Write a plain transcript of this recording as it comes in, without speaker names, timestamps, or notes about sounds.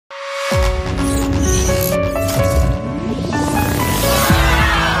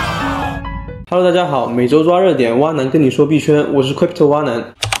Hello， 大家好，每周抓热点，蛙男跟你说币圈，我是 Crypto 蛙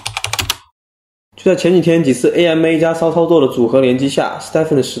男。就在前几天几次 AMA 加骚操作的组合联机下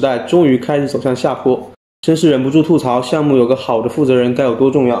 ，STEPN 的时代终于开始走向下坡，真是忍不住吐槽，项目有个好的负责人该有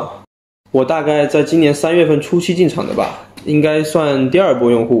多重要。我大概在今年3月份初期进场的吧，应该算第二波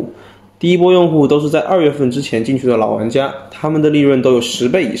用户。第一波用户都是在2月份之前进去的老玩家，他们的利润都有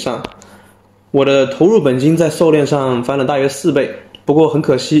10倍以上。我的投入本金在SOL链上翻了大约4倍。不过很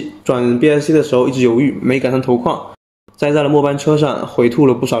可惜，转 BSC 的时候一直犹豫，没赶上头矿，栽在了末班车上，回吐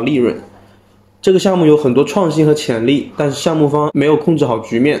了不少利润。这个项目有很多创新和潜力，但是项目方没有控制好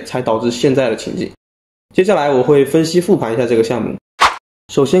局面，才导致现在的情景。接下来我会分析复盘一下这个项目。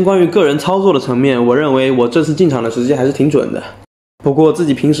首先关于个人操作的层面，我认为我这次进场的时机还是挺准的。不过自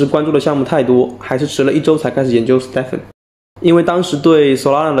己平时关注的项目太多，还是迟了1周才开始研究 STEPN， 因为当时对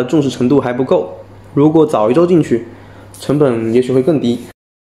Solana 的重视程度还不够，如果早1周进去，成本也许会更低。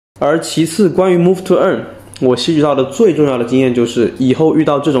而其次，关于 Move to Earn， 我吸取到的最重要的经验就是，以后遇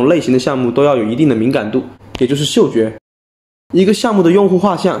到这种类型的项目都要有一定的敏感度，也就是嗅觉。一个项目的用户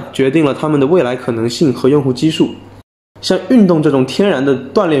画像决定了他们的未来可能性和用户基数。像运动这种天然的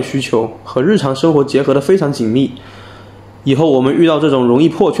锻炼需求和日常生活结合的非常紧密，以后我们遇到这种容易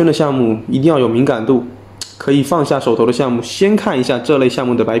破圈的项目，一定要有敏感度，可以放下手头的项目，先看一下这类项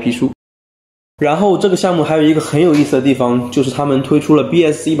目的白皮书。然后这个项目还有一个很有意思的地方，就是他们推出了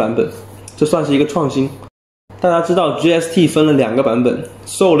BSC 版本，这算是一个创新。大家知道 GST 分了2个版本，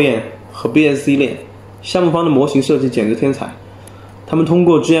 SOL 链和 BSC 链，项目方的模型设计简直天才，他们通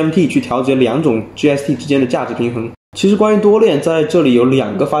过 GMT 去调节2种 GST 之间的价值平衡。其实关于多链在这里有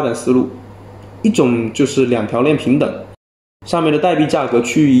2个发展思路，一种就是2条链平等，上面的代币价格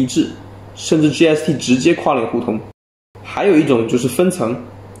趋于一致，甚至 GST 直接跨链互通。还有一种就是分层，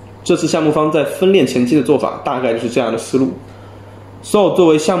这次项目方在分链前期的做法大概就是这样的思路。 SOL 作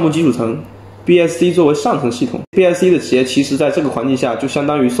为项目基础层， BSC 作为上层系统， BSC 的鞋其实在这个环境下就相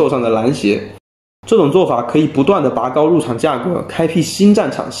当于 SOL 上的篮鞋。这种做法可以不断的拔高入场价格，开辟新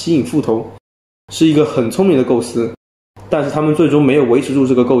战场，吸引复投，是一个很聪明的构思，但是他们最终没有维持住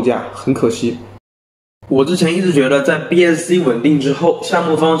这个构架，很可惜。我之前一直觉得在 BSC 稳定之后，项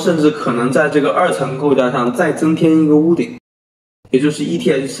目方甚至可能在这个2层构架上再增添一个屋顶，也就是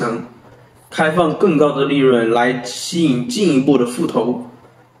ETH 层，开放更高的利润来吸引进一步的复投。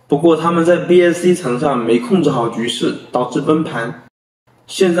不过他们在 BSC 层上没控制好局势，导致崩盘。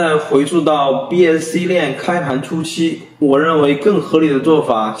现在回溯到 BSC 链开盘初期，我认为更合理的做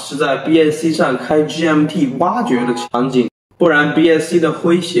法是在 BSC 上开 GMT 挖掘的场景，不然 BSC 的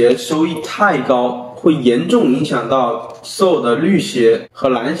灰鞋收益太高，会严重影响到 SOL 的绿鞋和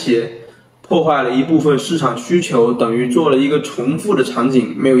蓝鞋，破坏了一部分市场需求，等于做了一个重复的场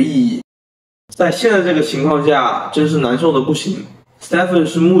景，没有意义。在现在这个情况下，真是难受的不行。STEPN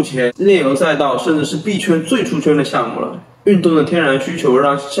是目前链游赛道甚至是币圈最出圈的项目了，运动的天然需求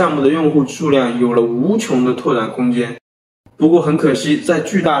让项目的用户数量有了无穷的拓展空间。不过很可惜，在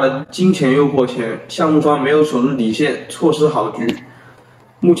巨大的金钱诱惑前，项目方没有守住底线，错失好局。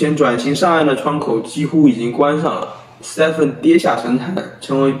目前转型上岸的窗口几乎已经关上了， STEPN 跌下神坛，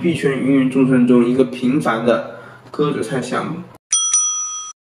成为币圈芸芸众生中一个平凡的割韭菜项目。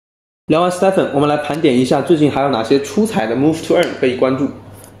聊完 STEPN， 我们来盘点一下最近还有哪些出彩的 Move to Earn 可以关注。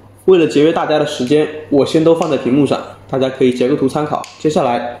为了节约大家的时间，我先都放在屏幕上，大家可以截个图参考。接下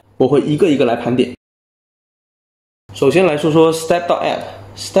来我会一个一个来盘点。首先来说说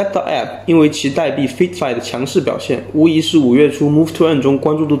Step.app。Step.app 因为其代币 FitFi 的强势表现，无疑是5月初 Move to Earn 中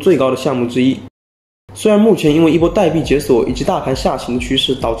关注度最高的项目之一。虽然目前因为一波代币解锁以及大盘下行的趋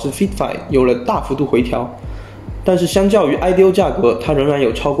势，导致 FitFi 有了大幅度回调，但是相较于 IDO 价格，它仍然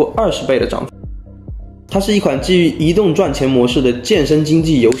有超过20倍的涨幅。它是一款基于移动赚钱模式的健身经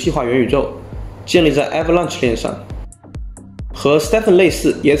济游戏化元宇宙，建立在 Avalanche 链上。和 STEPN 类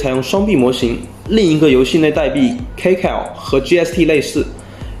似，也采用双币模型。另一个游戏内代币 Calo 和 GST 类似，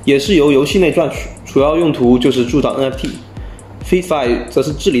也是由游戏内赚取，主要用途就是铸造 NFT。FitFi 则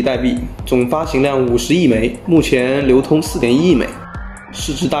是治理代币，总发行量50亿枚，目前流通4.1亿枚，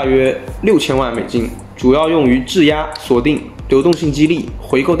市值大约6000万美金，主要用于质押、锁定、流动性激励、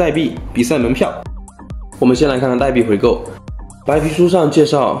回购代币、比赛门票。我们先来看看代币回购。白皮书上介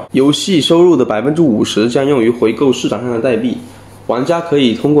绍，游戏收入的 50% 将用于回购市场上的代币，玩家可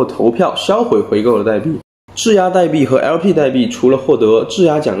以通过投票销毁回购的代币。质押代币和 LP 代币除了获得质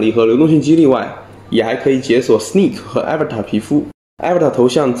押奖励和流动性激励外，也还可以解锁 Sneak 和 Avatar 皮肤。Avatar 头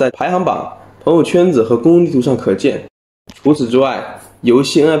像在排行榜、朋友圈子和公共地图上可见。除此之外，游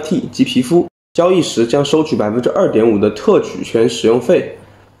戏 NFT 及皮肤交易时将收取 2.5% 的特许权使用费。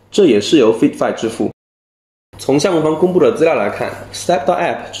这也是由 FitFi 支付。从项目方公布的资料来看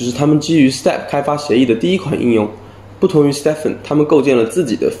 ，Step.app 只是他们基于 Step 开发协议的第一款应用。不同于 STEPN， 他们构建了自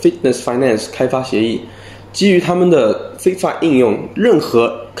己的 Fitness Finance 开发协议，基于他们的 FitFi 应用，任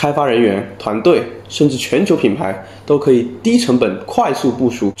何开发人员、团队甚至全球品牌都可以低成本快速部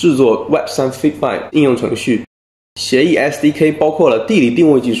署制作 Web3 FitFi 应用程序。协议 SDK 包括了地理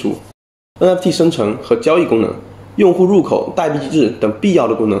定位技术、NFT 生成和交易功能、用户入口、代币机制等必要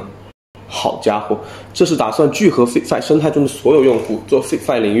的功能。好家伙，这是打算聚合 FitFi 生态中的所有用户做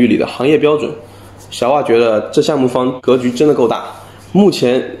FitFi 领域里的行业标准。小瓦觉得这项目方格局真的够大。目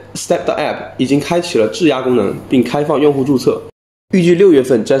前 Step.app 已经开启了质押功能，并开放用户注册，预计6月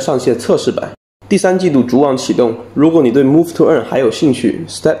份将上线测试版，第3季度主网启动。如果你对 Move to Earn 还有兴趣，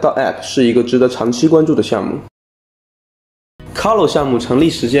 Step.app 是一个值得长期关注的项目。Calo 项目成立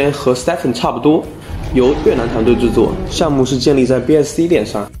时间和 STEPN 差不多，由越南团队制作，项目是建立在 BSC 链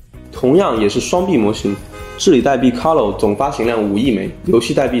上，同样也是双币模型。治理代币 Calo 总发行量5亿枚，游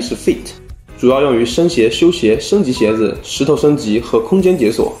戏代币是 Fit，主要用于升鞋、修鞋、升级鞋子、石头升级和空间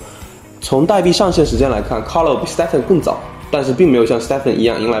解锁。从代币上线时间来看 ，Calo 比 STEPN 更早，但是并没有像 STEPN 一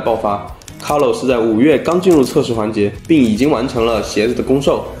样迎来爆发。Calo 是在5月刚进入测试环节，并已经完成了鞋子的公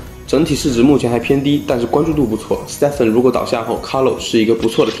售，整体市值目前还偏低，但是关注度不错。STEPN 如果倒下后 ，Calo 是一个不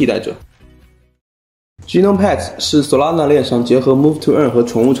错的替代者。Genopets 是 Solana 链上结合 Move to Earn 和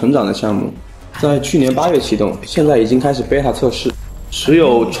宠物成长的项目，在去年8月启动，现在已经开始 beta 测试。持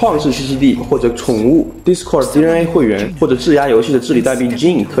有创世 CCD 或者宠物 Discord DNA 会员或者质押游戏的治理代币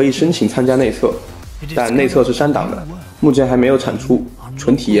Gen 可以申请参加内测，但内测是删档的，目前还没有产出，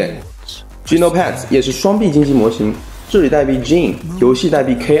纯体验。Genopets 也是双币经济模型，治理代币 Gen、游戏代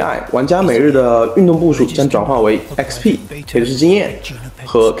币 KI， 玩家每日的运动步数将转化为 XP， 也就是经验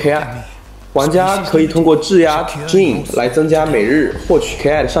和 KI。玩家可以通过质押 Gen 来增加每日获取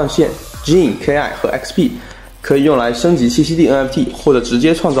KI 的上限。Gen、KI 和 XP可以用来升级 7CD NFT 或者直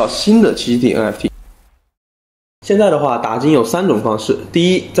接创造新的 7CD NFT。现在的话，打金有3种方式：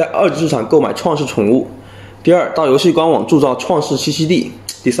第一，在二级市场购买创世宠物；第二，到游戏官网铸造创世 7CD；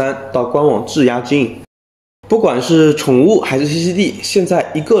第三，到官网质押 Gen。不管是宠物还是 7CD， 现在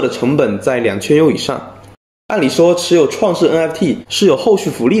一个的成本在2000U 以上。按理说，持有创世 NFT 是有后续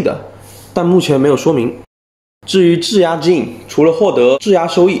福利的，但目前没有说明。至于质押 Gen， 除了获得质押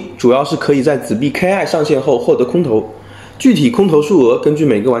收益，主要是可以在子币 KI 上线后获得空投，具体空投数额根据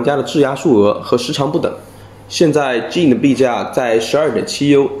每个玩家的质押数额和时长不等。现在 Gen 的币价在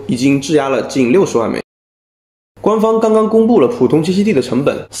 12.7U， 已经质押了近60万枚。官方刚刚公布了普通 7CD 的成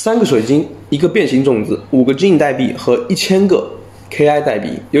本：3个水晶、1个变形种子、5个 Gen 代币和1000个 KI 代币。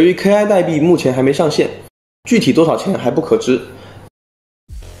由于 KI 代币目前还没上线，具体多少钱还不可知。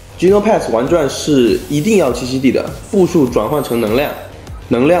Genopets 玩转是一定要 7CD 的，步数转换成能量，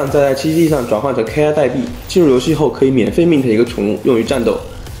能量再在 7CD 上转换成 KI 代币。进入游戏后可以免费 mint 一个宠物用于战斗，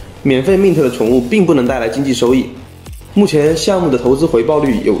免费 mint 的宠物并不能带来经济收益。目前项目的投资回报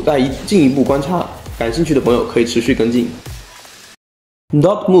率有待进一步观察，感兴趣的朋友可以持续跟进。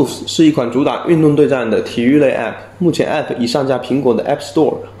Dotmoovs 是一款主打运动对战的体育类 App， 目前 App 已上架苹果的 App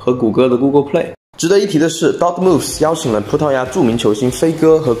Store 和谷歌的 Google Play。值得一提的是 ，Dotmoovs 邀请了葡萄牙著名球星飞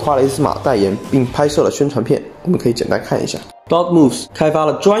哥和夸雷斯马代言，并拍摄了宣传片，我们可以简单看一下。Dotmoovs 开发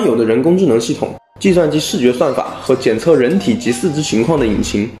了专有的人工智能系统、计算机视觉算法和检测人体及四肢情况的引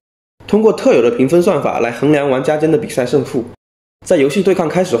擎，通过特有的评分算法来衡量玩家间的比赛胜负。在游戏对抗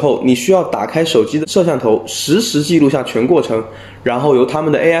开始后，你需要打开手机的摄像头，实时记录下全过程，然后由他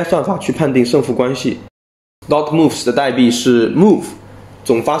们的 AI 算法去判定胜负关系。Dotmoovs 的代币是 Move，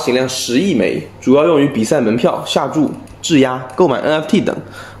 总发行量10亿枚，主要用于比赛门票、下注、质押、购买 NFT 等。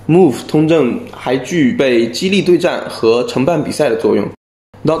Move 通证还具备激励对战和承办比赛的作用。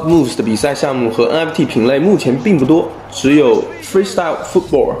Dotmoovs 的比赛项目和 NFT 品类目前并不多，只有 Freestyle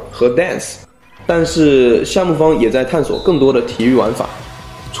Football 和 Dance。但是项目方也在探索更多的体育玩法。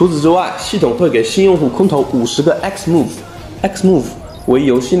除此之外，系统会给新用户空投50个 X-Move 为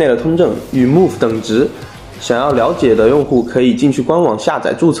游戏内的通证，与 Move 等值。想要了解的用户可以进去官网下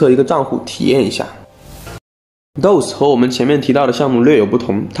载注册一个账户体验一下。Dose 和我们前面提到的项目略有不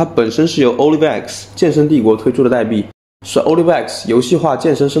同，它本身是由 OliveX 健身帝国推出的代币，是 OliveX 游戏化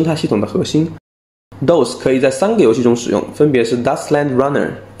健身生态系统的核心。Dose 可以在3个游戏中使用，分别是 Dustland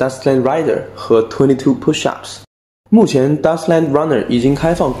Runner、Dustland Rider 和22 Push-Ups。目前 Dustland Runner 已经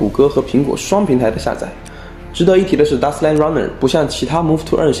开放谷歌和苹果双平台的下载。值得一提的是 Dustland Runner 不像其他 Move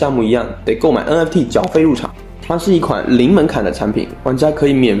to Earn 项目一样得购买 NFT 缴费入场，它是一款零门槛的产品，玩家可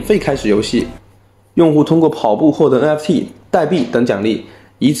以免费开始游戏，用户通过跑步获得 NFT、代币等奖励，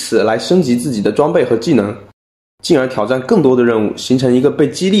以此来升级自己的装备和技能。进而挑战更多的任务，形成一个被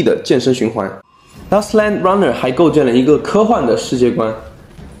激励的健身循环。Dustland Runner 还构建了一个科幻的世界观，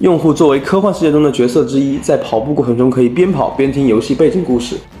用户作为科幻世界中的角色之一，在跑步过程中可以边跑边听游戏背景故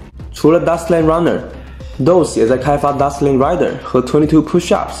事。除了 Dustland Runner，Dose 也在开发 Dustland Rider 和22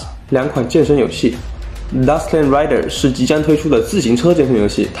 Push-Ups 两款健身游戏。Dustland Rider 是即将推出的自行车健身游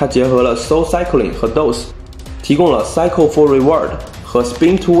戏，它结合了 Soul Cycling 和 Dose， 提供了 Cycle for Reward 和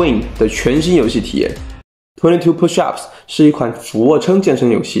Spin to Win 的全新游戏体验。22 Push-Ups 是一款俯卧撑健身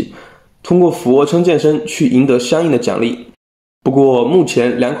游戏，通过俯卧撑健身去赢得相应的奖励。不过目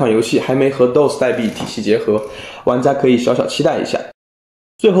前两款游戏还没和 Dose 代币体系结合，玩家可以小小期待一下。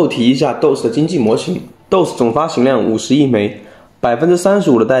最后提一下 Dose 的经济模型， Dose 总发行量50亿枚，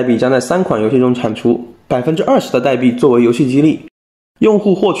 35% 的代币将在3款游戏中产出， 20% 的代币作为游戏激励。用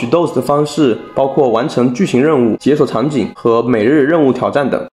户获取 Dose 的方式包括完成剧情任务、解锁场景和每日任务挑战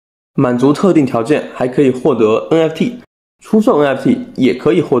等，满足特定条件还可以获得 NFT， 出售 NFT 也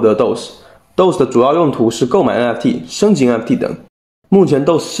可以获得 Dose。Dose 的主要用途是购买 NFT、升级 NFT 等。目前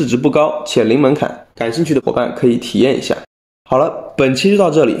Dose 市值不高且零门槛，感兴趣的伙伴可以体验一下。好了，本期就到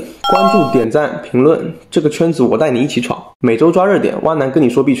这里，关注、点赞、评论，这个圈子我带你一起闯。每周抓热点，蛙男跟你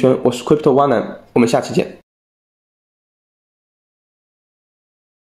说币圈，我是 Crypto 蛙男，我们下期见。